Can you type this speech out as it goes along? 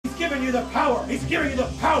giving you the power. He's giving you the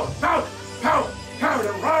power, power, power, power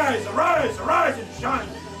to rise, arise, arise and shine.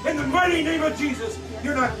 In the mighty name of Jesus,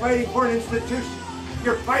 you're not fighting for an institution.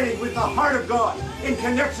 You're fighting with the heart of God in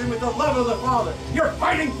connection with the love of the Father. You're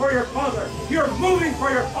fighting for your Father. You're moving for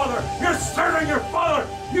your Father. You're serving your Father.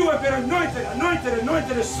 You have been anointed, anointed,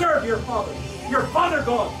 anointed to serve your Father. Your Father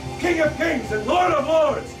God, King of Kings and Lord of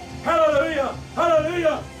Lords. Hallelujah,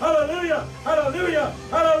 hallelujah, hallelujah, hallelujah,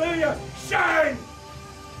 hallelujah. Shine!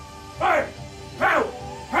 Fire! Power!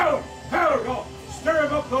 Power! Power, God! Stir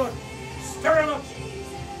him up, God! Stir him up!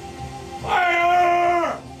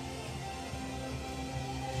 Fire!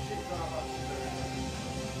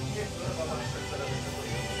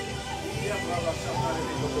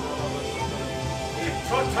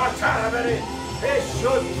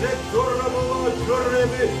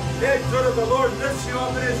 The Lord lifts you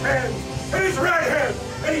up in his hands, in his right hand,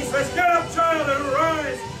 and he says, get up, child, and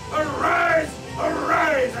arise, arise,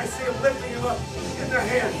 arise. I see him lifting you up in the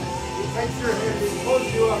hand. He takes your hand, he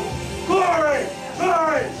pulls you up. Glory,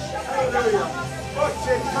 glory, hallelujah.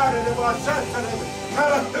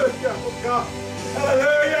 Hallelujah, oh God,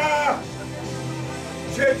 hallelujah.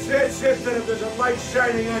 There's a light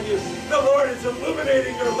shining on you. The Lord is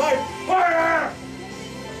illuminating your life. Fire!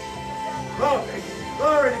 Glory,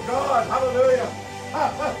 glory to God. Hallelujah.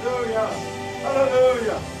 Hallelujah.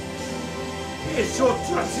 Hallelujah.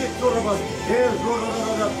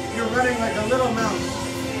 You're running like a little mouse.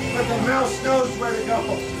 But the mouse knows where to go.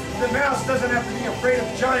 The mouse doesn't have to be afraid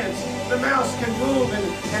of giants. The mouse can move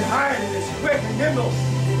and hide and is quick and nimble.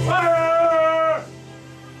 Fire!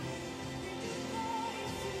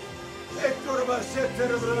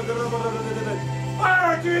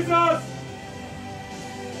 Fire, Jesus!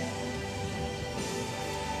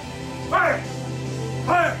 Fire!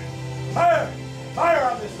 Fire! Fire! Fire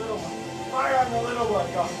on this little one! Fire on the little one,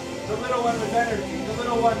 God! The little one with energy, the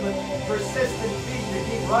little one with persistent feet to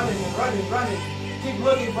keep running and running, running. Keep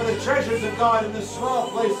looking for the treasures of God in the small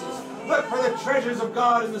places. Look for the treasures of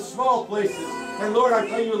God in the small places. And Lord, I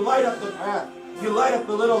tell you, light up the path. You light up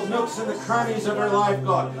the little nooks and the crannies of her life,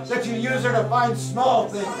 God, that you use her to find small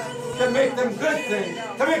things, to make them good things,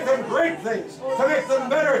 to make them great things, to make them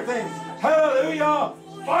better things. Hallelujah!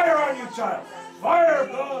 Fire on you, child. Fire,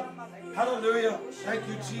 God. Hallelujah. Thank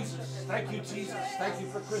you, Jesus. Thank you, Jesus. Thank you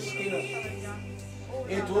for Christina.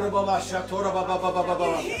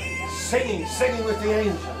 Singing with the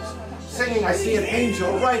angels. Singing, I see an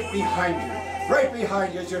angel right behind you. Right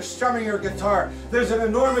behind you as you're strumming your guitar. There's an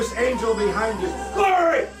enormous angel behind you.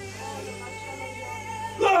 Glory!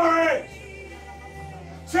 Glory!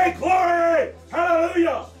 Say glory!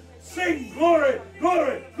 Hallelujah! Sing glory,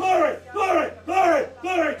 glory, glory, glory, glory,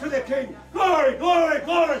 glory to the King. Glory, glory,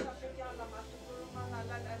 glory.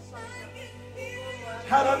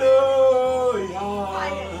 Hallelujah.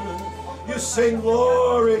 You sing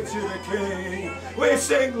glory to the King. We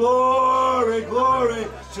sing glory, glory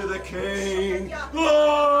to the King.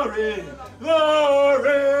 Glory,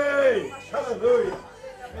 glory. Hallelujah.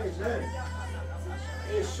 Amen.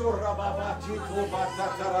 A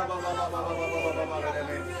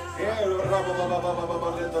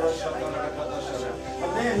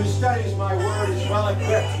man who studies my word is well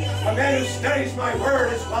equipped. A man who studies my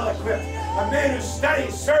word is well equipped. A man who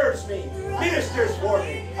studies serves me, ministers for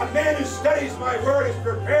me. A man who studies my word is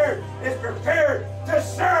prepared to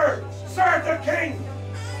serve the King.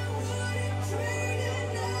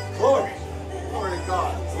 Glory, glory to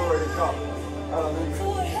God, glory to God.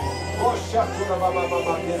 Hallelujah. A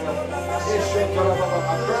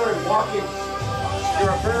bird walking. You're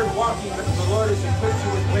a bird walking, but the Lord has equipped you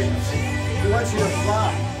with wings. He wants you to fly.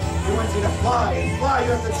 He wants you to fly. And fly, you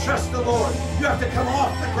have to trust the Lord. You have to come off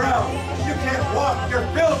the ground. You can't walk. You're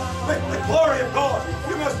filled with the glory of God.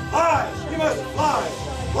 You must fly. You must fly.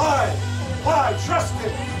 Fly. Fly. Trust Him.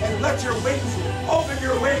 And let your wings, open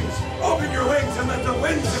your wings. Open your wings and let the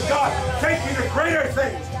winds of God take you to greater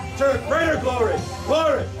things. To greater glory.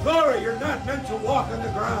 Glory. Glory. You're not meant to walk on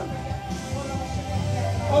the ground.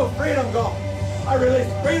 Oh, freedom, God. I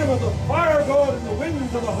release freedom of the fire of God and the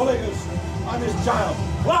winds of the Holy Ghost on this child.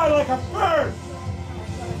 Fly like a bird.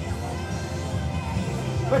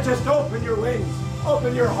 But just open your wings.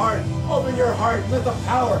 Open your heart. Open your heart with the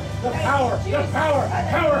power. The power. The power.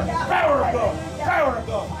 Power. Power of God. Power of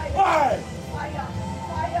God. Fly. Fire.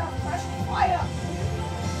 Fire. Fresh fire.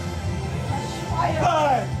 Fresh fire.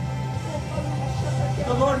 Fly.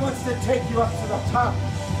 The Lord wants to take you up to the top.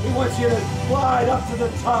 He wants you to glide up to the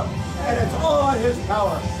top. And it's all on His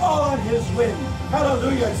power, all on His wind.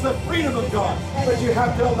 Hallelujah. It's the freedom of God. But you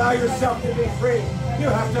have to allow yourself to be free. You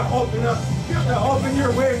have to open up. You have to open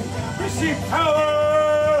your wings. Receive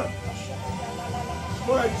power.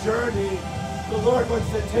 for a journey. The Lord wants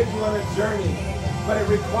to take you on a journey, but it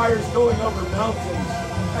requires going over mountains.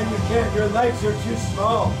 And you can't, your legs are too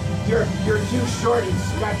small. You're too short in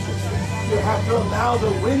stature. You have to allow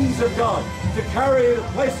the winds of God to carry you to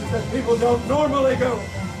places that people don't normally go.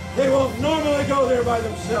 They won't normally go there by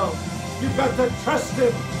themselves. You've got to trust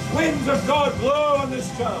Him. Winds of God blow on this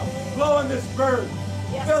child. Blow on this bird.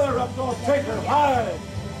 Yes. Fill her up, God. Take her high.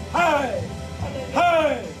 High.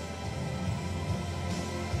 High.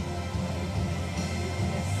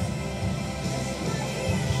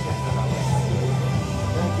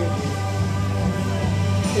 Thank you, Jesus.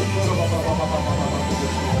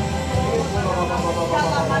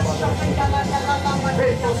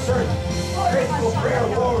 Faithful servant, faithful prayer,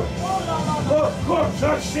 Lord. Look,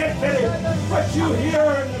 what you hear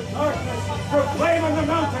in the darkness, proclaim on the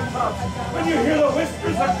mountaintops. When you hear the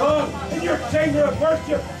whispers of God in your chamber of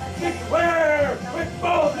worship, declare with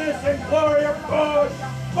boldness and glory of God.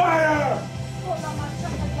 Fire!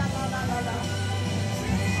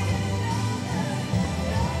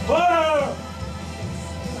 Fire!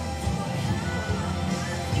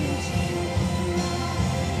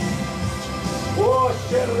 Oh,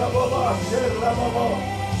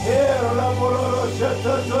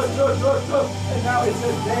 and now he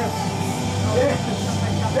says dance. Dance,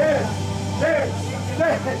 dance, dance,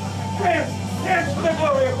 dance, dance, dance for the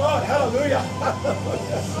glory of God. Hallelujah.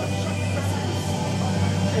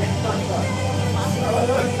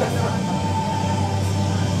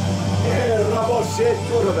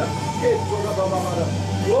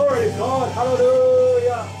 Glory to God.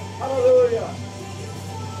 Hallelujah. Hallelujah.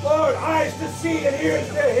 Lord, eyes to see and ears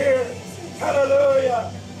to hear.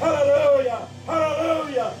 Hallelujah. Hallelujah.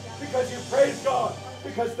 Hallelujah. Because you praise God.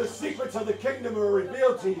 Because the secrets of the kingdom are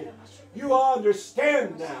revealed to you. You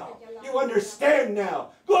understand now. You understand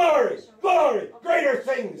now. Glory. Glory. Greater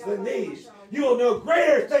things than these. You will know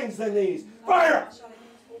greater things than these. Fire.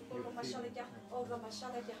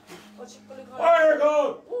 Fire,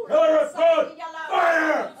 God. Pillar of God.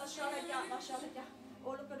 Fire.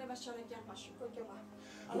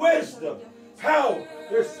 Wisdom, power.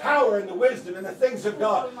 There's power in the wisdom and the things of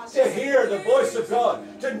God. To hear the voice of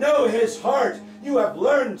God, to know His heart. You have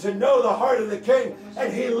learned to know the heart of the King,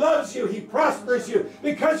 and He loves you. He prospers you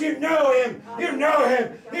because you know Him. You know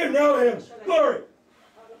Him. You know Him. Glory.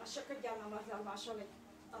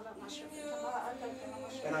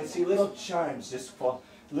 And I see little chimes just fall.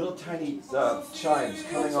 Little tiny chimes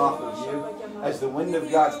coming off of you as the wind of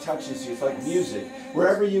God touches you. It's like music.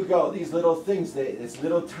 Wherever you go, these little things, it's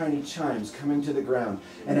little tiny chimes coming to the ground.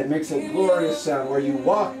 And it makes a glorious sound where you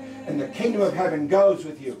walk and the kingdom of heaven goes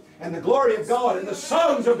with you. And the glory of God and the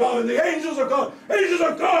songs of God and the angels of God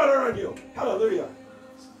are on you. Hallelujah.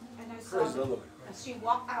 Praise the Lord. She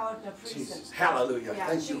walked out of the prison. Jesus. Hallelujah. Yeah,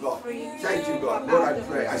 Thank you, she's God. free. Thank you, God. Lord, I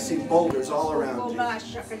pray. I see boulders all around you.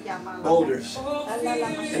 Boulders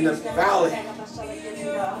in the valley.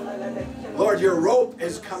 Lord, your rope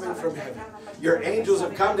is coming from heaven. Your angels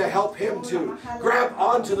have come to help him to grab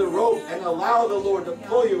onto the rope and allow the Lord to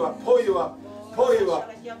pull you up, pull you up, pull you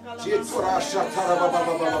up. The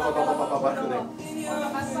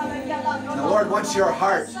Lord wants your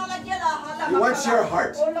heart. He wants your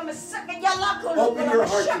heart. Open your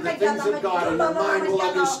heart to the things of God and your mind will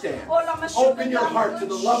understand. Open your heart to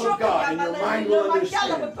the love of God and your mind will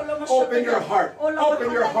understand. Open your heart.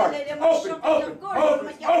 Open your heart. Open, open,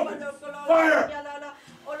 open, open. Fire!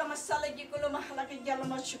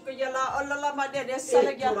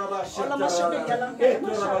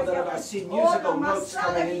 I see musical notes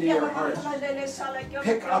coming into your heart.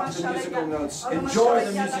 Pick up the musical notes. Enjoy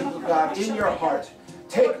the music of God in your heart.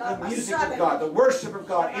 Take the music of God, the worship of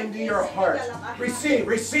God into your heart. Receive,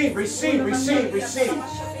 receive, receive, receive, receive.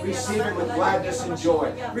 Receive it with gladness and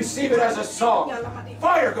joy. Receive it as a song.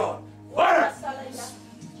 Fire, God! Fire!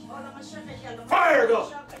 Fire,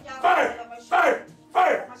 God! Fire! Fire!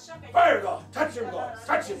 Fire! Fire, God! Touch him, God!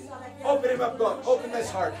 Touch him! Open him up, God! Open this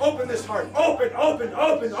heart! Open this heart! Open, open,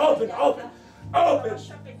 open, open, open! Open!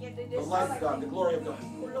 The light of God, the glory of God.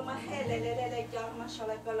 You're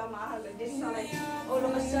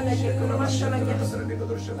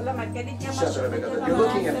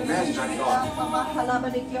looking at men, not God.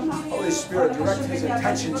 Holy Spirit, direct his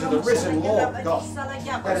attention to the risen Lord, God.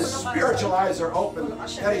 That his spiritual eyes are open.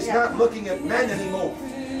 That he's not looking at men anymore.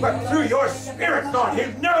 But through your spirit, God, he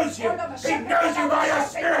knows you. He knows you by your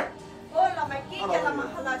spirit.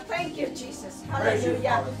 Thank you, Jesus.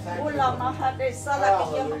 Hallelujah.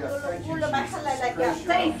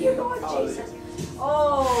 Thank you, Lord Jesus.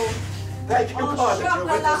 Oh. Thank you, God, that you're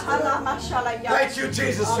with us today. Thank you,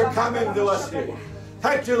 Jesus, for coming to us here.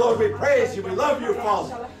 Thank you, Lord. We praise you. We love you,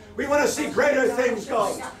 Father. We want to see greater things,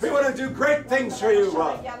 God. We want to do great things for you,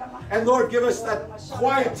 God. And Lord, give us that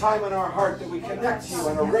quiet time in our heart that we connect to you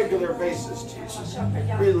on a regular basis, Jesus.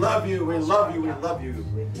 We love you, we love you, we love you.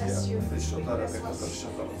 Bless you. The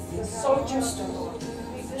soldiers, the Lord.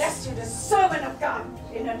 We bless you, the servant of God,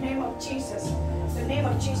 in the name of Jesus. The name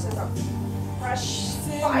of Jesus, of fresh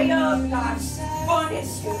fire of God, burn in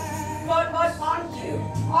you. Burn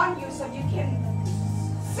on you, so you can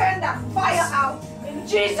send that fire out. In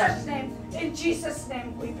Jesus'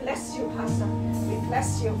 name, we bless you, Pastor. We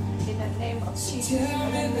bless you in the name of Jesus.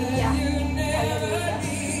 Hallelujah. Hallelujah.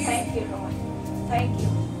 Thank you, Lord. Thank you.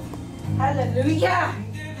 Hallelujah.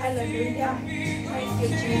 Hallelujah. Thank you,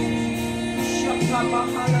 Jesus.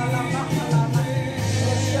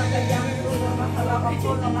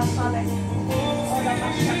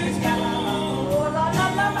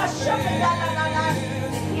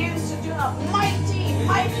 To do a mighty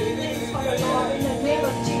things for the Lord in the name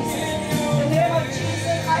of Jesus. In the name of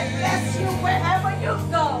Jesus, I bless you wherever you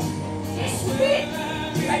go. This week,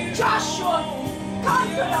 like Joshua,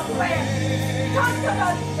 conquer the land, conquer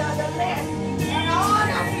the land, and all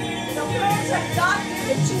of the plans that God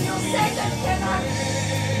given to you. Satan cannot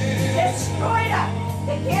destroy that.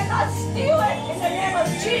 They cannot steal it in the name of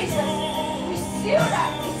Jesus. We seal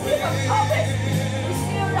that. We seal the purpose. We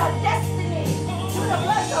seal the destiny through the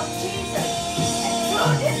blood of Jesus. And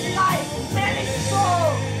through this life, many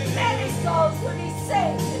souls will be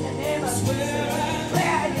saved in the name of Jesus. We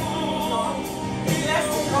declare and decree, Lord, the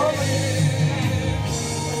blessing over this man,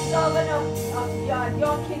 the servant of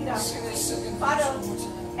your kingdom. Father,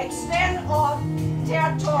 extend our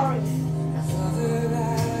territory.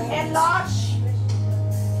 Enlarge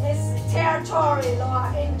his territory,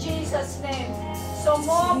 Lord, in Jesus' name. So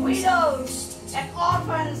more widows and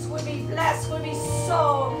orphans will be blessed, will be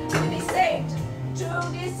saved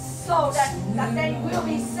through this soul, that they will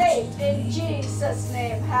be saved in Jesus'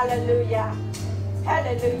 name. Hallelujah.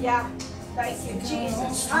 Hallelujah. Thank you,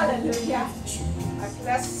 Jesus. Hallelujah. I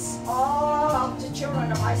bless all of the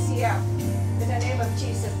children of ICF in the name of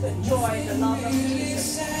Jesus, the joy, the love of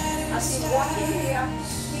Jesus. As he's walking here,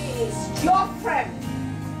 he is your friend.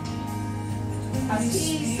 As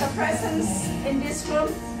he's the presence in this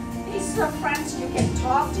room, he's the friend. You can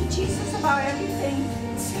talk to Jesus about everything.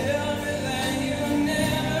 He's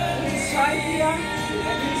right here,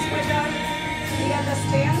 and he's with us. He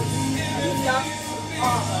understands, and he loves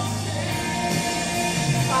all of us.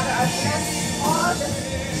 Father, I bless all the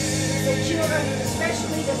children,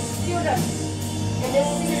 especially the students in this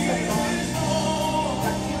season, Lord.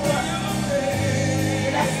 That you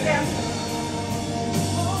bless them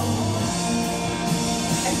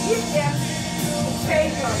and give them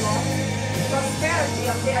favor, Lord, prosperity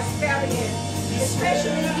of their stallion,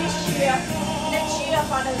 especially this year, next year,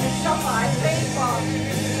 Father, this summer. I pray for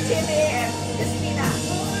Timmy and Christina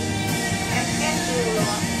and Andrew,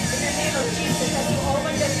 Lord, in the name of Jesus, that you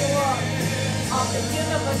open the door of the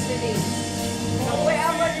university. So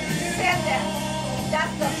wherever you send them,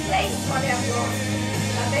 that's the place for them, Lord,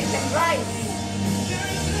 that they can rise.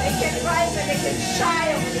 They can rise and they can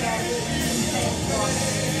shine over there. Lord.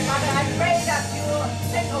 Father, I pray that you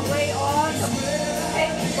take away all the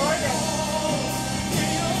heavy burden.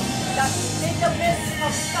 That in the midst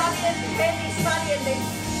of studying, heavy studying,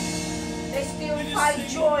 they still find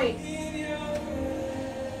joy.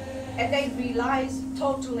 And they rely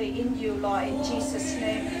totally in you, Lord, in Jesus'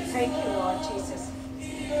 name. Thank you, Lord Jesus.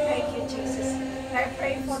 Thank you, Jesus. I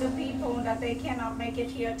pray for the people that they cannot make it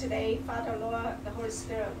here today. Father, Lord, the Holy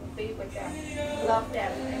Spirit will be with them, love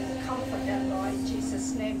them, and comfort them, Lord, in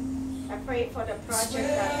Jesus' name. I pray for the project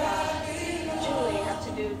that Julie had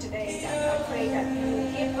to do today. That I pray that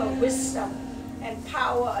you give her wisdom and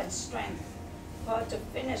power and strength for her to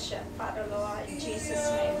finish it, Father, Lord, in Jesus'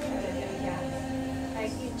 name. Hallelujah.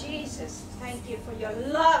 Thank you, Jesus. Thank you for your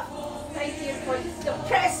love. Thank you for the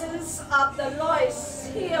presence of the Lord is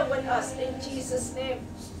here with us in Jesus' name.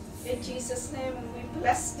 In Jesus' name, and we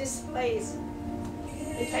bless this place.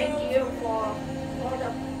 We thank you for all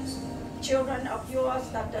the children of yours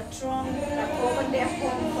that the throne that open their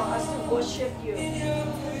home for us to worship you.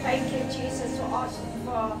 Thank you, Jesus, for us.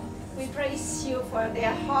 We praise you for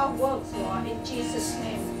their hard work, Lord, in Jesus'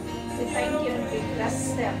 name. We thank you and we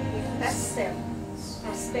bless them. We bless them.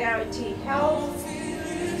 Prosperity, health,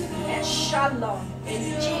 and shalom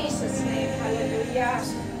in Jesus' name. Hallelujah.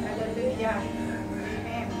 Hallelujah.